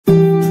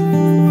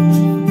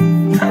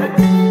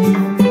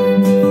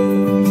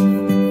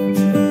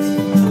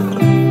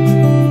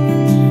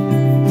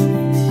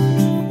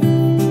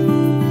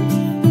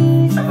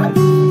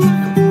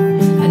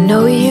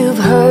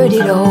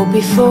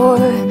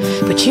before,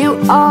 but you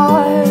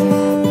are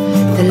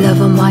the love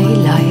of my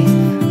life.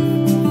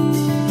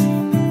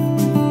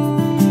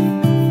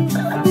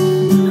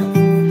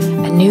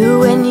 I knew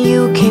when you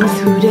came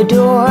through the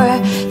door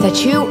that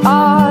you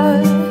are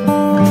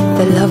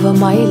the love of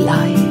my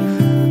life.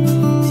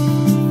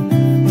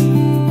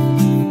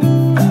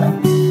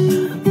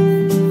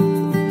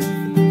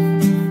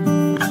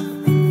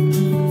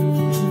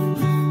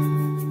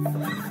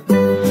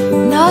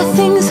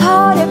 Nothing's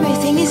hard,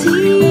 everything is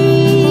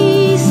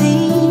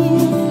easy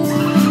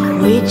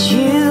with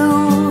you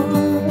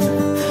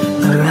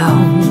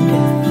around.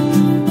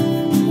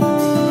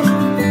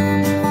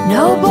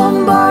 No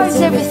bombards,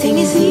 everything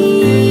is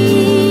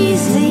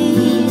easy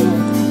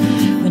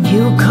when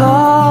you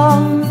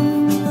come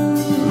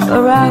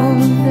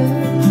around.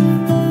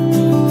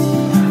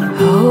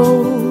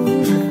 Hold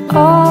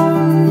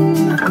on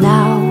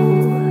now.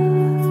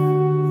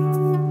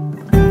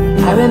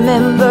 I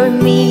remember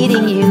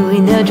meeting you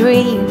in a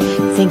dream,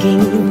 thinking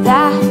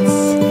that's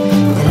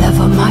the love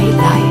of my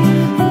life.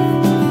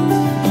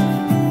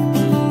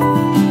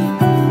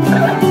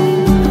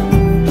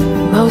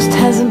 Most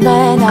handsome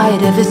man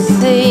I'd ever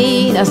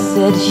seen. I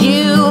said,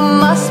 you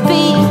must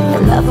be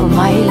the love of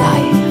my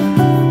life.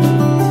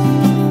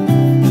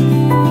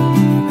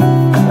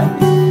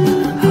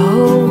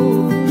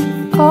 Hold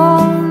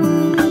on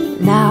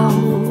now.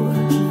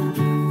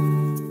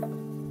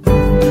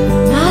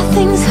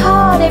 Nothing's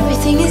hard,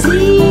 everything is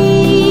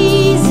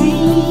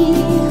easy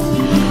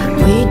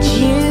with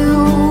you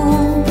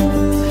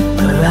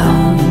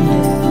around.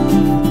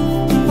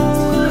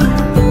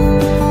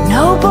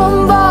 No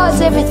bombards,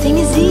 everything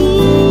is easy